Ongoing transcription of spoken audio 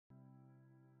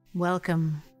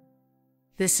Welcome.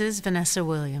 This is Vanessa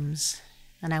Williams,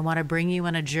 and I want to bring you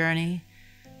on a journey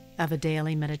of a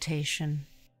daily meditation.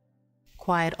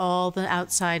 Quiet all the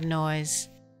outside noise.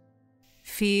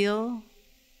 Feel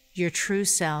your true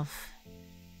self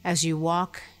as you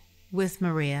walk with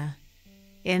Maria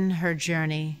in her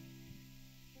journey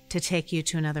to take you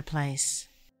to another place.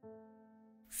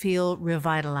 Feel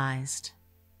revitalized.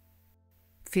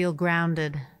 Feel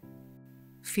grounded.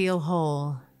 Feel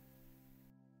whole.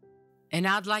 And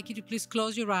I'd like you to please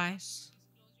close your eyes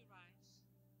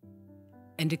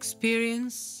and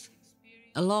experience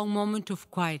a long moment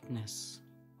of quietness.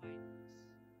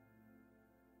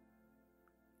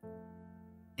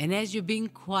 And as you're being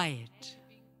quiet,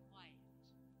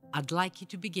 I'd like you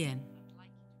to begin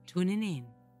tuning in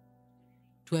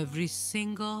to every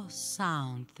single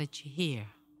sound that you hear,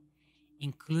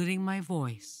 including my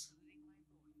voice,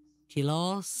 till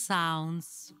all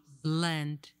sounds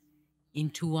blend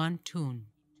into one tune.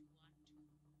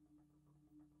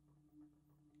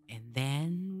 And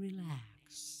then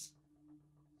relax.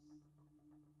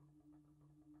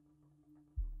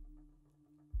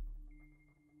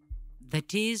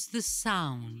 That is the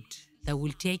sound that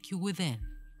will take you within,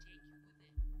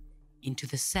 into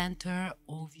the center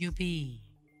of your being,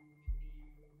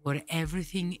 where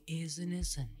everything is and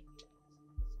isn't.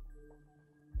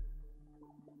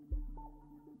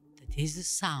 That is the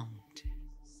sound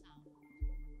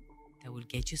that will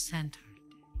get you centered.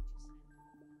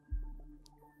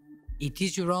 It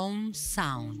is your own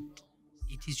sound.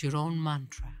 It is your own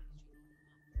mantra.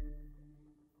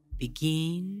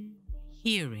 Begin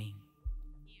hearing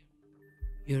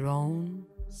your own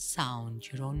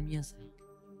sound, your own music.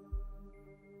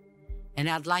 And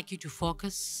I'd like you to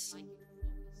focus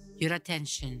your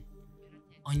attention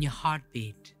on your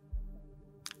heartbeat.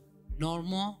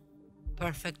 Normal,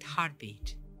 perfect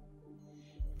heartbeat.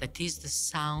 That is the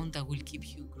sound that will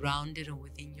keep you grounded and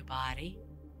within your body.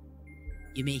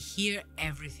 You may hear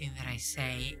everything that I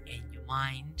say, and your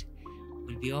mind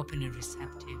will be open and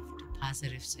receptive to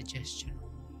positive suggestion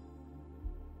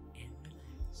only. And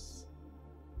relax.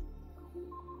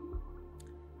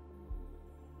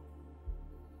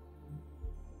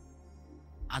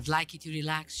 I'd like you to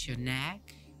relax your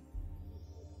neck,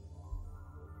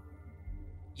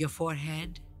 your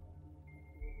forehead,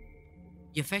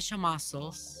 your facial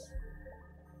muscles,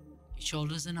 your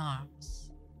shoulders and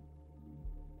arms.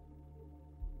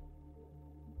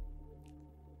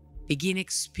 Begin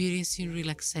experiencing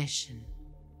relaxation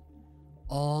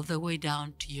all the way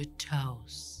down to your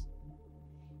toes,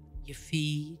 your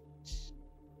feet,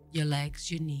 your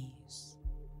legs, your knees,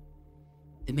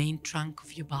 the main trunk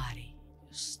of your body,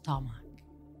 your stomach.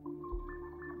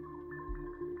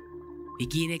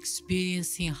 Begin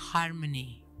experiencing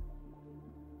harmony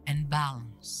and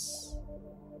balance.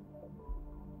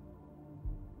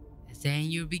 As then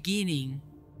you're beginning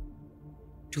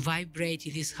to vibrate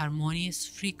in this harmonious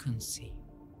frequency,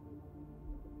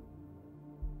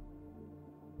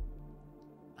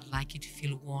 I'd like you to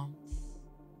feel warmth,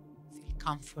 feel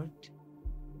comfort,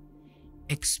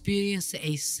 experience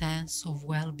a sense of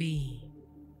well-being,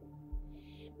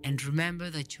 and remember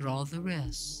that you're all there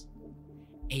is,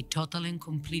 a total and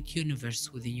complete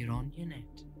universe within your own unit.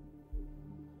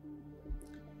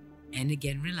 And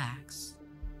again, relax.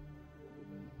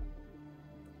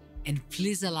 And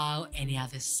please allow any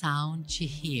other sound you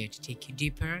hear to take you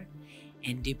deeper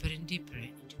and deeper and deeper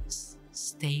into this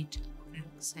state of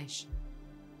relaxation.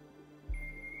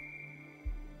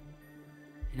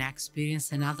 And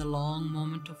experience another long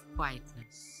moment of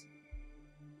quietness.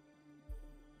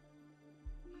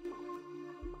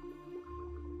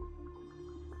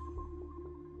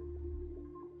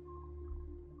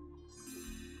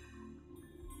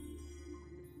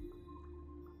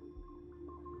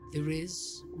 There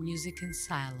is music in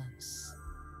silence.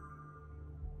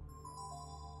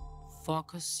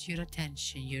 Focus your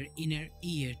attention, your inner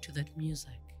ear to that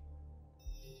music.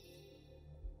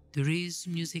 There is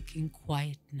music in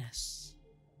quietness.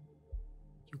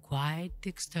 You quiet the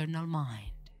external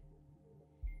mind,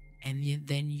 and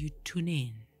then you tune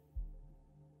in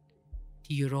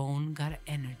to your own gut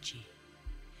energy.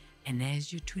 And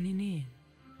as you're tuning in,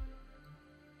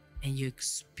 and you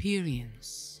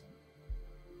experience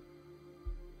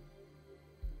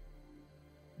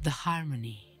the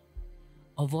harmony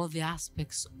of all the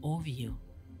aspects of you,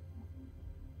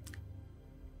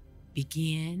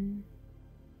 begin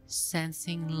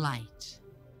sensing light,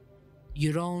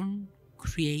 your own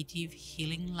creative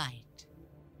healing light.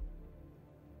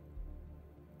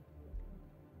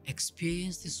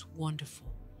 Experience this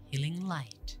wonderful healing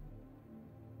light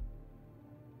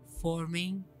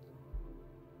forming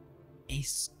a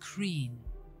screen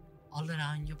all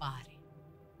around your body.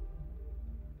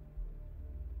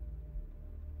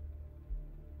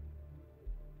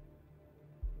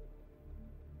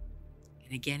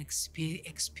 And again,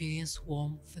 experience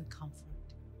warmth and comfort.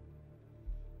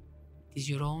 It is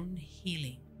your own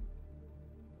healing,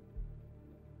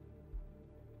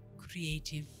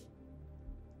 creative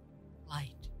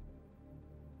light.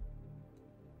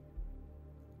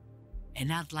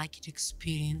 And I'd like you to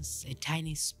experience a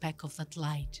tiny speck of that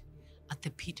light at the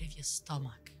pit of your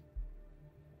stomach.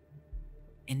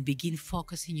 And begin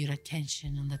focusing your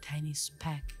attention on the tiny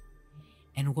speck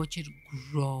and watch it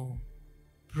grow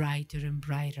brighter and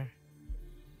brighter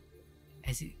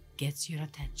as it gets your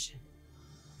attention.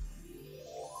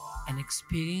 And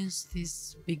experience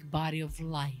this big body of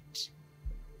light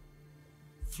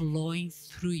flowing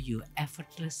through you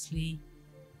effortlessly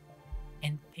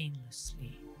and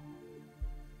painlessly.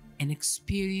 And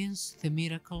experience the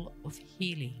miracle of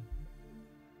healing.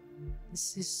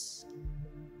 This is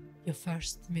your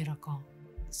first miracle,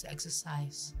 this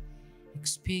exercise.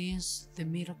 Experience the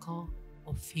miracle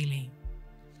of healing.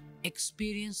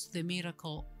 Experience the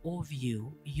miracle of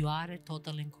you. You are a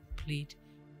total and complete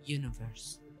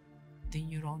universe within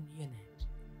your own unit.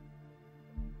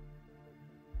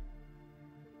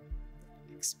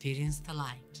 Experience the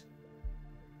light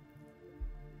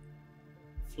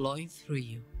flowing through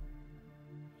you,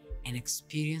 and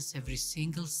experience every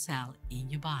single cell in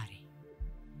your body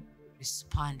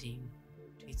responding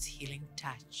to its healing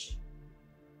touch.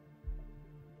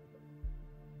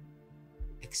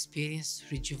 Experience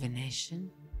rejuvenation,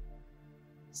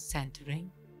 centering,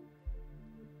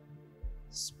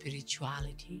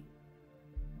 spirituality.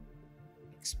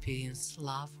 Experience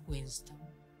love, wisdom.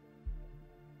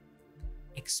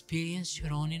 Experience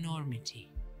your own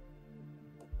enormity.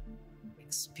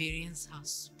 Experience how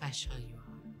special you are.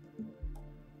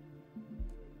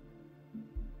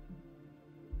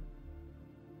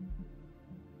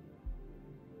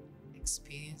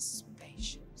 Experience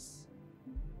patience.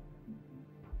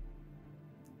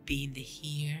 Be in the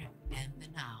here and the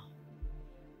now.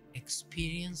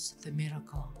 Experience the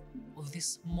miracle of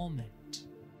this moment.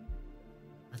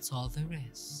 That's all there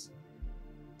is.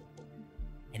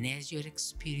 And as you're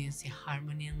experiencing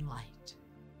harmony and light,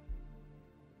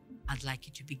 I'd like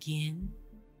you to begin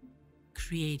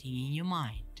creating in your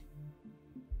mind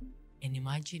an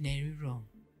imaginary room.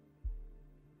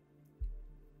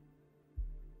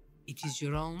 It is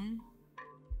your own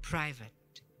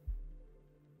private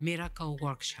miracle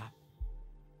workshop.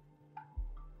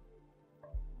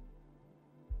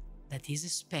 That is a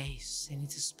space, and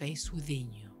it's a space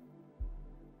within you.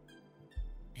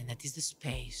 And that is the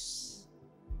space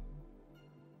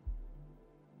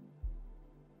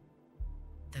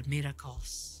that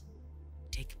miracles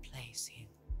take place in.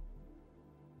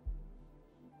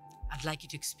 I'd like you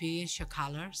to experience your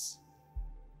colors,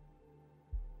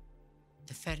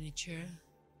 the furniture,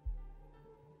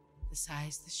 the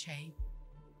size, the shape.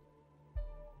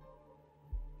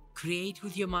 Create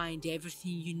with your mind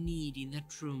everything you need in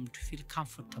that room to feel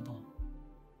comfortable.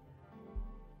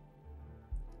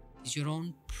 It's your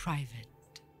own private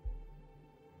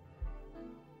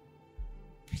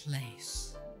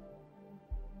place.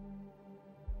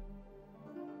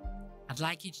 I'd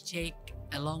like you to take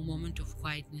a long moment of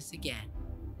quietness again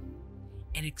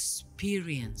and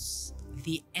experience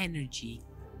the energy.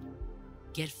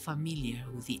 Get familiar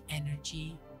with the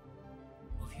energy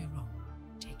of your room.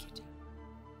 Take it.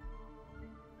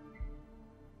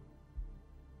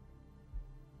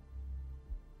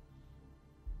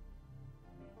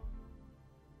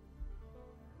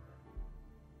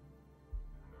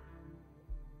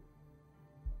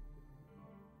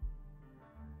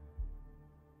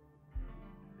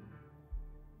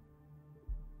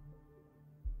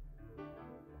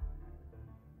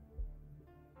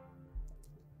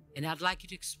 And I'd like you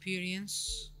to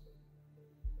experience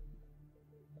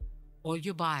all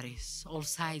your bodies, all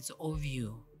sides of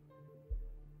you,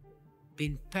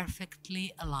 being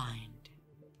perfectly aligned.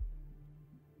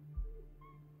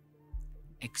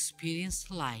 Experience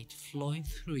light flowing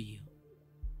through you.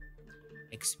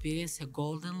 Experience a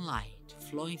golden light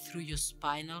flowing through your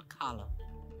spinal column.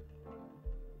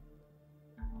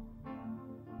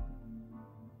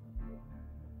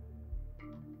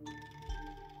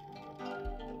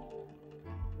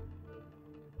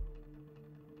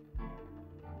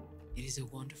 It is a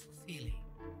wonderful feeling.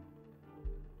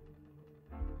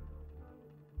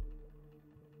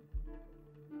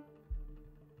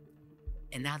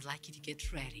 And I'd like you to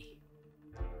get ready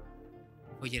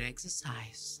for your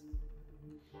exercise.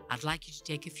 I'd like you to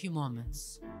take a few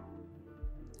moments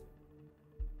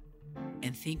and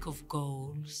and think of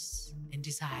goals and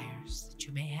desires that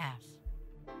you may have.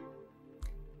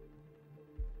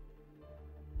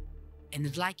 And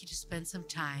I'd like you to spend some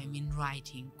time in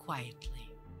writing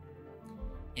quietly.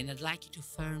 And I'd like you to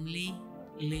firmly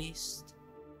list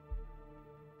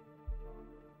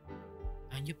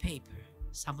on your paper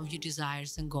some of your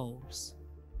desires and goals.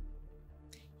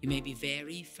 You may be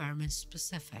very firm and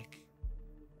specific.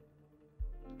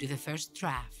 Do the first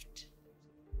draft.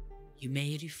 You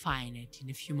may refine it in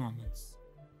a few moments.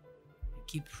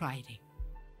 Keep writing.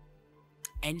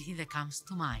 Anything that comes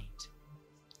to mind,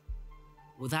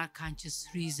 without conscious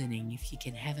reasoning, if you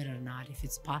can have it or not, if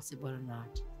it's possible or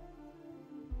not.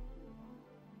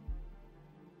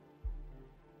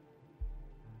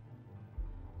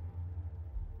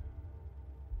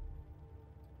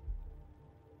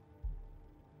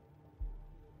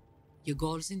 Your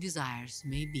goals and desires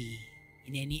may be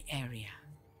in any area,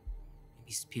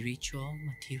 maybe spiritual,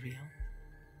 material,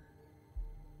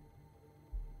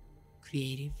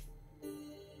 creative,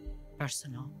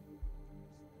 personal,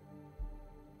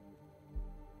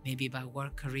 maybe about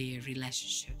work, career,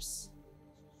 relationships.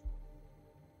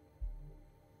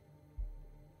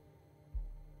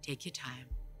 Take your time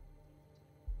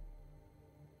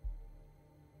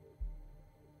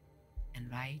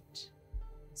and write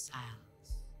in silence.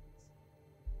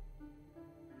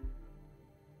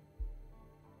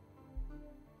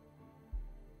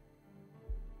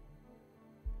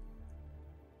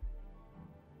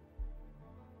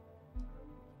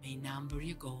 You may number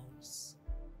your goals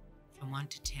from 1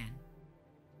 to 10.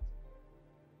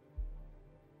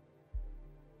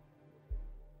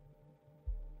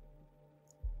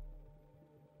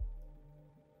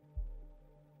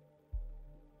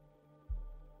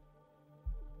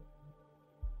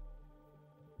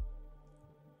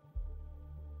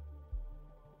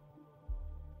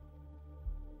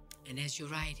 And as you're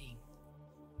writing,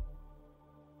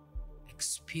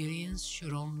 experience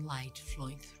your own light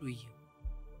flowing through you.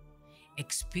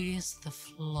 Experience the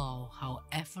flow, how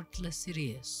effortless it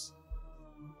is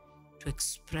to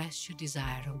express your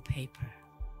desire on paper.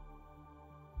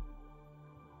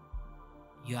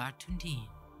 You are tuned in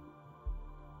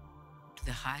to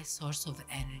the high source of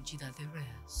energy that there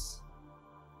is,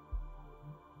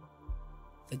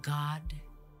 the God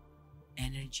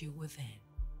energy within.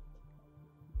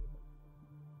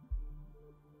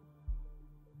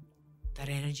 That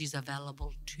energy is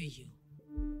available to you.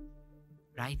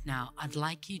 Right now, I'd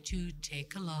like you to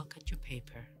take a look at your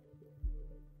paper,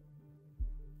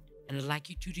 and I'd like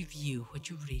you to review what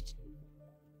you've written.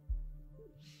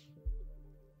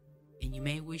 And you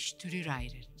may wish to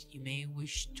rewrite it. You may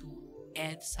wish to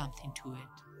add something to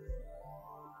it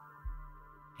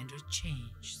and or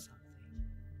change something.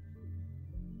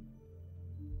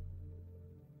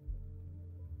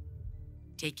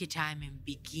 Take your time and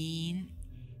begin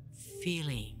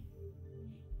feeling.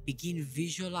 Begin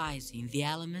visualizing the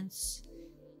elements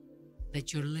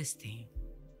that you're listing.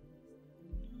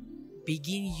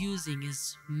 Begin using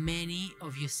as many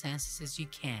of your senses as you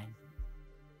can.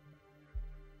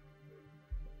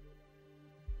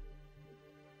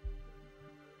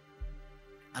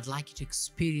 I'd like you to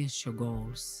experience your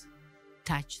goals,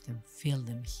 touch them, feel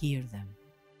them, hear them.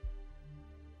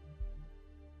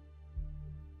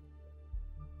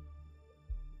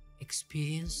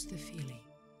 Experience the feeling.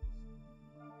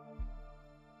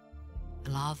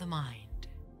 Allow the mind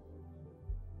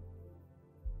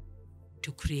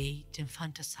to create and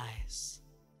fantasize.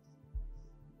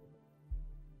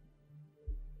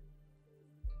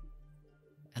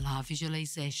 Allow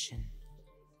visualization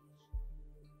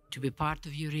to be part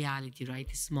of your reality right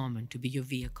this moment, to be your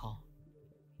vehicle.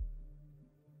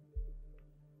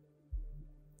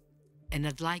 And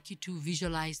I'd like you to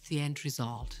visualize the end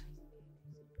result.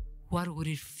 What would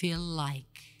it feel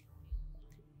like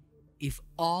if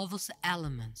all those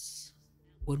elements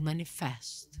would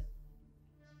manifest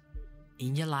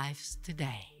in your lives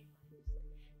today?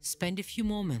 Spend a few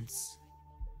moments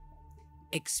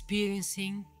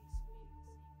experiencing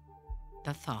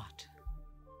the thought,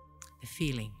 the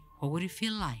feeling. What would it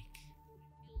feel like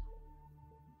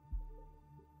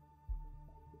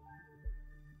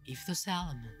if those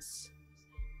elements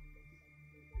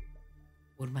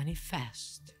would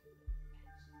manifest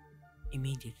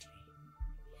immediately?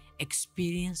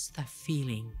 Experience the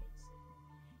feeling.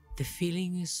 The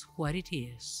feeling is what it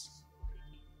is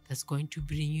that's going to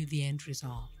bring you the end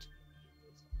result.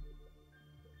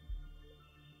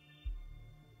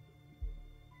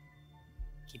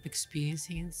 Keep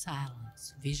experiencing in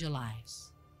silence.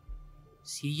 Visualize.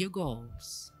 See your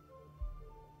goals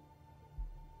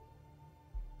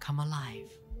come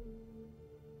alive.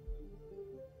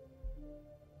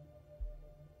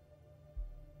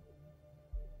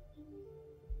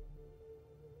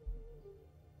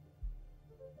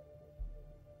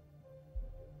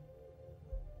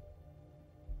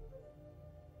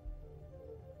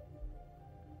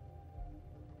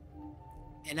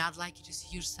 And I'd like you to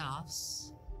see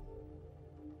yourselves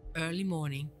early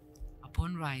morning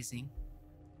upon rising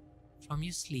from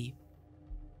your sleep,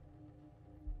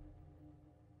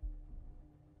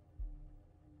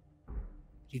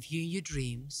 reviewing your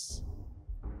dreams,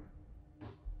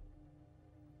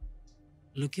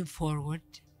 looking forward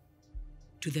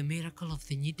to the miracle of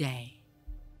the new day,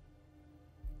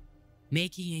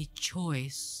 making a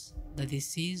choice that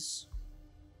this is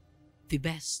the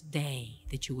best day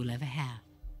that you will ever have.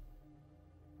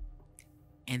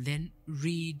 And then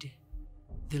read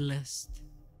the list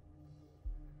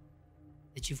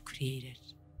that you've created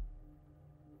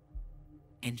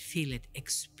and feel it,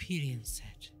 experience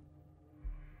it.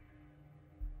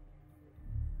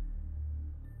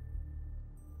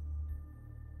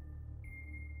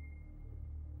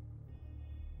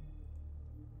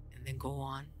 And then go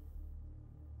on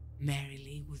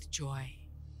merrily with joy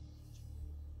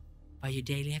by your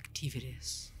daily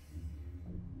activities.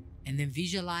 And then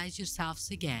visualize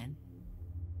yourselves again,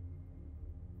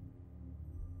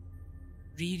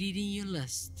 rereading your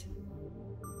list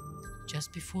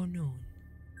just before noon,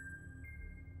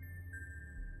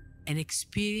 and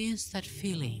experience that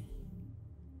feeling.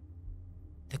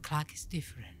 The clock is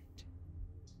different.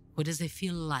 What does it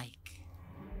feel like?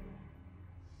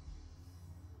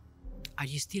 Are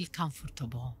you still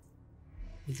comfortable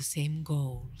with the same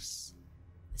goals,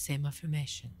 the same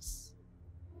affirmations?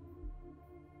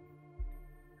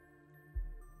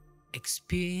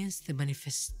 Experience the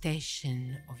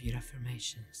manifestation of your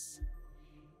affirmations.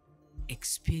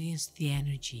 Experience the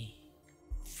energy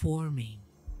forming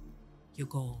your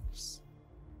goals.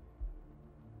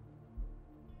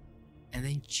 And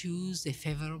then choose a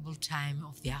favorable time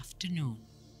of the afternoon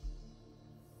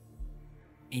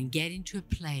and get into a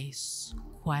place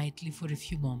quietly for a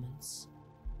few moments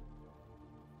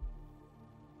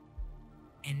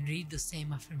and read the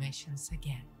same affirmations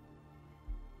again.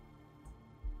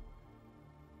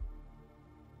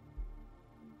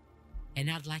 And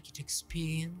I'd like you to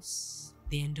experience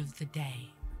the end of the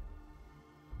day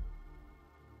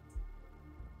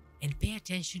and pay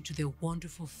attention to the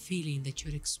wonderful feeling that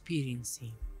you're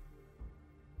experiencing.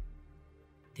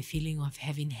 The feeling of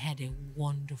having had a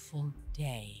wonderful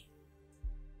day.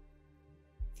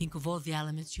 Think of all the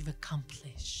elements you've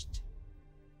accomplished.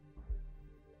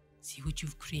 See what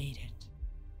you've created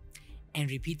and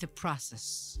repeat the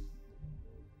process.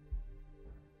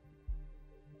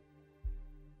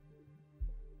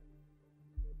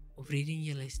 Of reading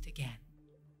your list again.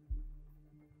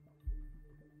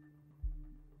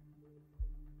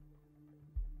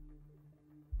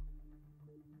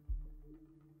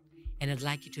 And I'd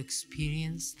like you to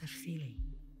experience that feeling.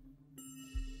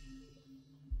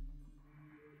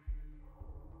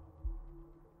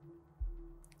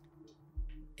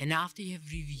 And after you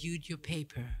have reviewed your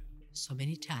paper so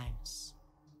many times,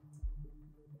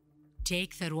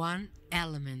 take that one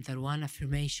element, that one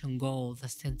affirmation goal that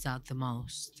stands out the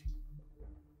most,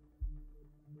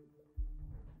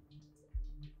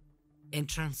 and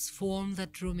transform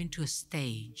that room into a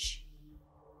stage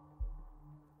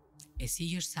and see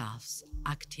yourselves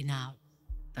acting out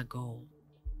the goal.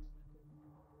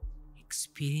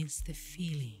 Experience the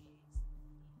feeling.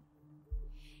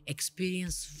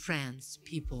 Experience friends,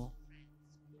 people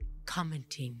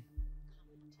commenting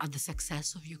at the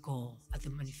success of your goal, at the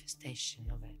manifestation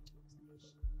of it.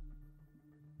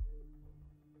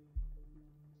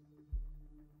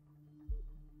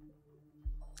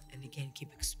 And again,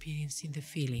 keep experiencing the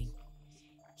feeling.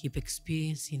 Keep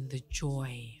experiencing the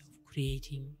joy of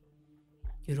creating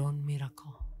your own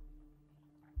miracle.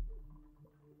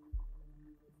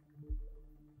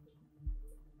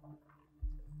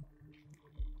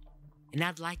 And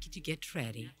I'd like you to get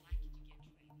ready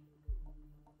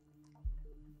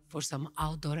for some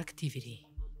outdoor activity.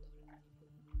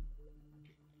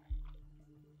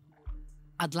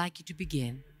 I'd like you to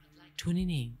begin tuning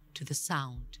in to the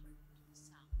sound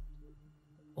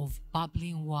of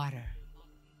bubbling water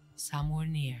somewhere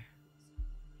near.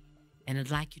 And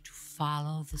I'd like you to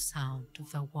follow the sound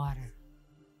of the water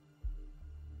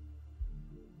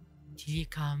till you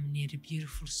come near a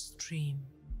beautiful stream.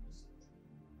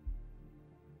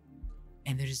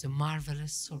 And there is a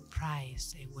marvelous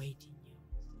surprise awaiting you.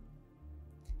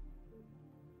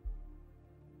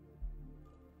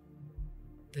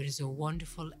 There is a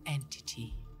wonderful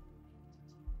entity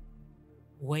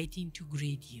waiting to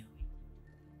greet you.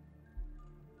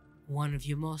 One of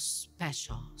your most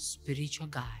special spiritual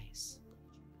guides.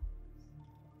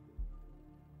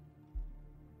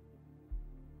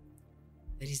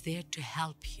 That is there to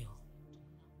help you,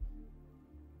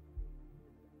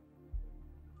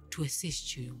 to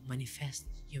assist you manifest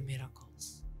your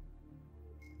miracles.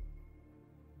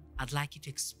 I'd like you to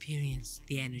experience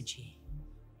the energy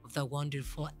of the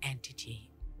wonderful entity.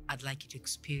 I'd like you to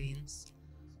experience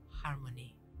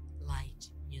harmony, light,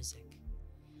 music.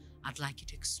 I'd like you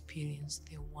to experience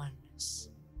the oneness.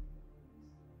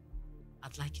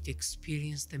 I'd like you to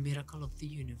experience the miracle of the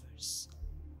universe,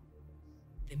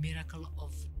 the miracle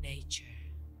of nature.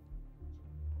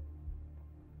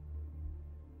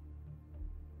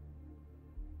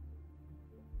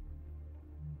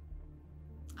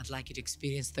 I'd like you to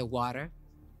experience the water,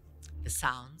 the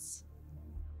sounds,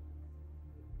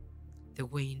 the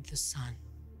wind, the sun.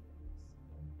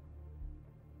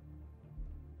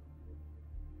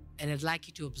 And I'd like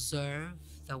you to observe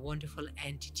the wonderful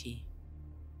entity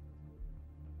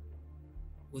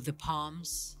with the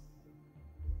palms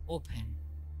open.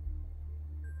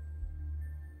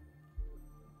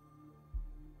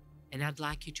 And I'd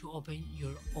like you to open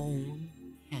your own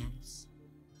hands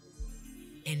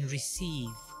and receive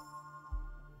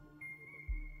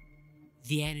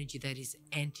the energy that this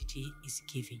entity is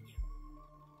giving you.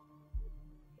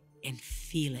 And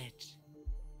feel it.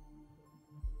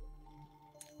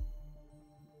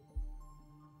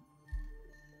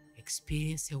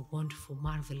 Experience a wonderful,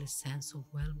 marvelous sense of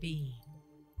well-being.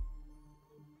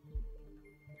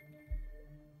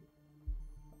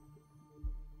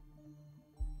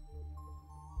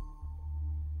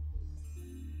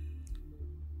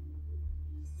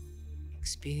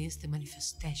 Experience the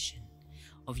manifestation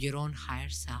of your own higher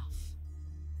self.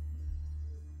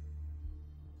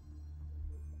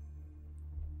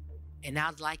 And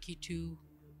I'd like you to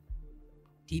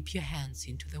dip your hands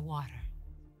into the water.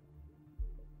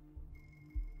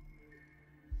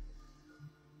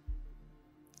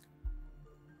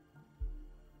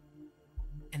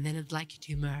 And then I'd like you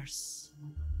to immerse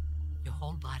your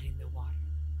whole body in the water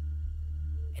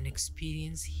and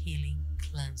experience healing,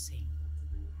 cleansing,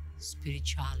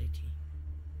 spirituality,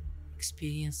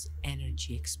 experience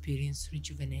energy, experience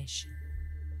rejuvenation.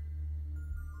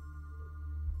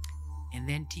 And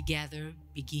then together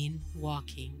begin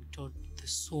walking toward the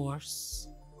source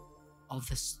of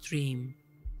the stream,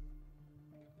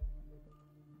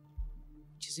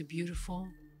 which is a beautiful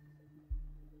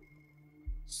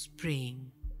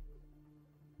spring,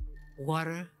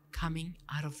 water coming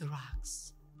out of the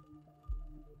rocks.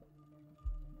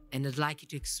 And I'd like you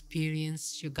to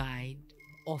experience your guide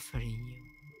offering you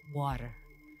water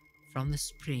from the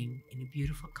spring in a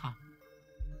beautiful cup.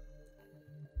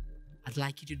 I'd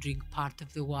like you to drink part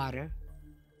of the water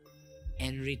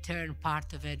and return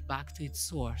part of it back to its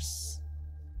source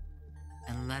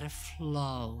and let it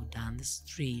flow down the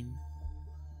stream,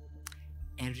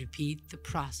 and repeat the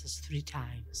process 3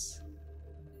 times.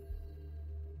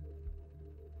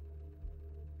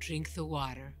 Drink the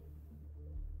water.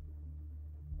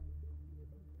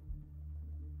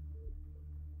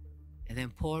 And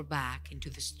then pour back into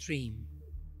the stream.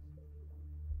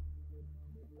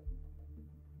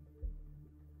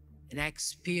 And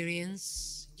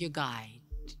experience your guide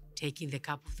taking the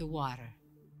cup of the water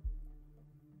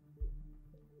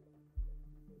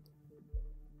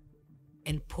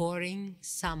and pouring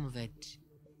some of it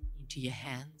into your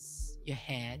hands, your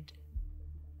head.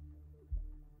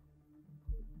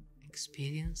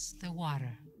 Experience the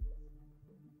water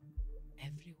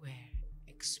everywhere.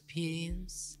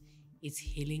 Experience its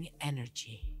healing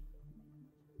energy.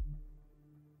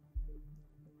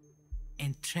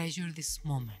 And treasure this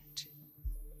moment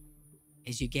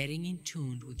as you're getting in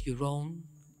tune with your own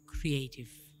creative,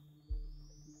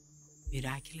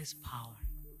 miraculous power.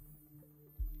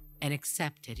 And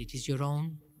accept it. It is your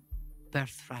own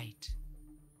birthright.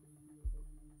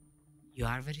 You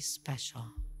are very special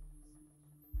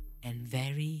and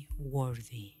very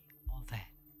worthy of it.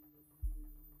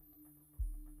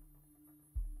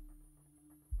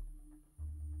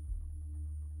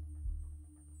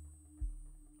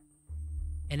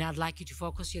 And I'd like you to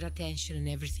focus your attention on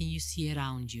everything you see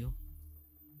around you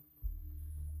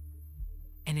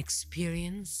and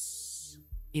experience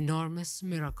enormous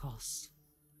miracles,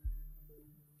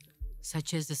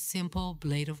 such as the simple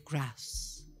blade of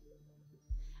grass.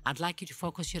 I'd like you to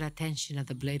focus your attention at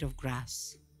the blade of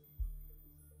grass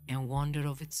and wonder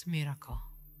of its miracle.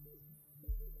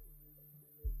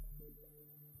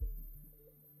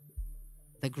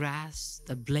 The grass,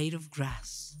 the blade of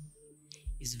grass,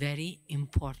 is very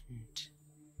important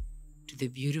to the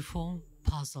beautiful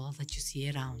puzzle that you see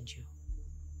around you.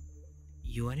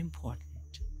 You are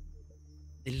important.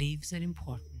 The leaves are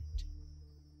important.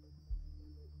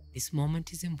 This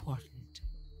moment is important.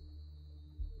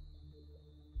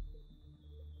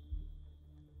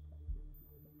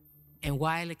 And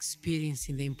while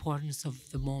experiencing the importance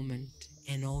of the moment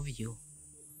and of you,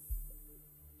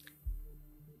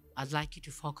 I'd like you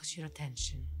to focus your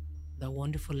attention on the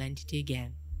wonderful entity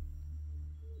again.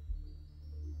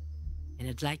 And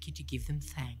I'd like you to give them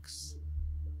thanks.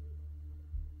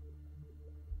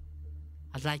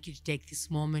 I'd like you to take this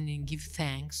moment and give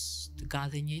thanks to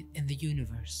God and the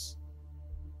universe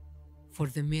for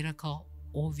the miracle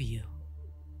of you.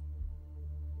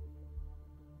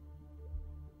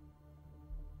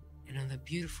 And on the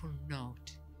beautiful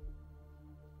note,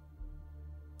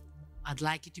 I'd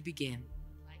like you to begin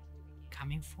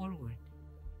coming forward.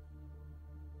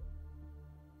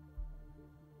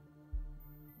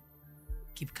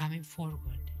 Keep coming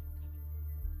forward.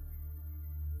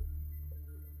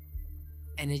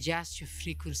 And adjust your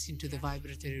frequency into the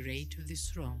vibratory rate of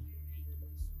this room.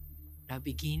 Now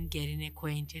begin getting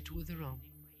acquainted with the room.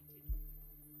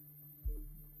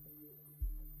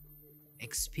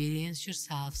 Experience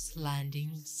yourselves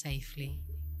landing safely,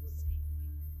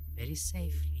 very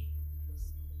safely.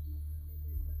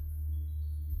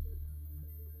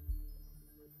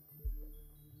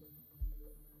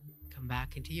 Come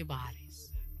back into your bodies.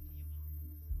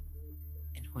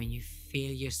 And when you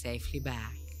feel you're safely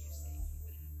back,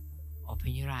 open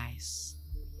your eyes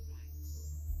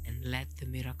and let the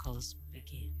miracles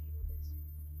begin.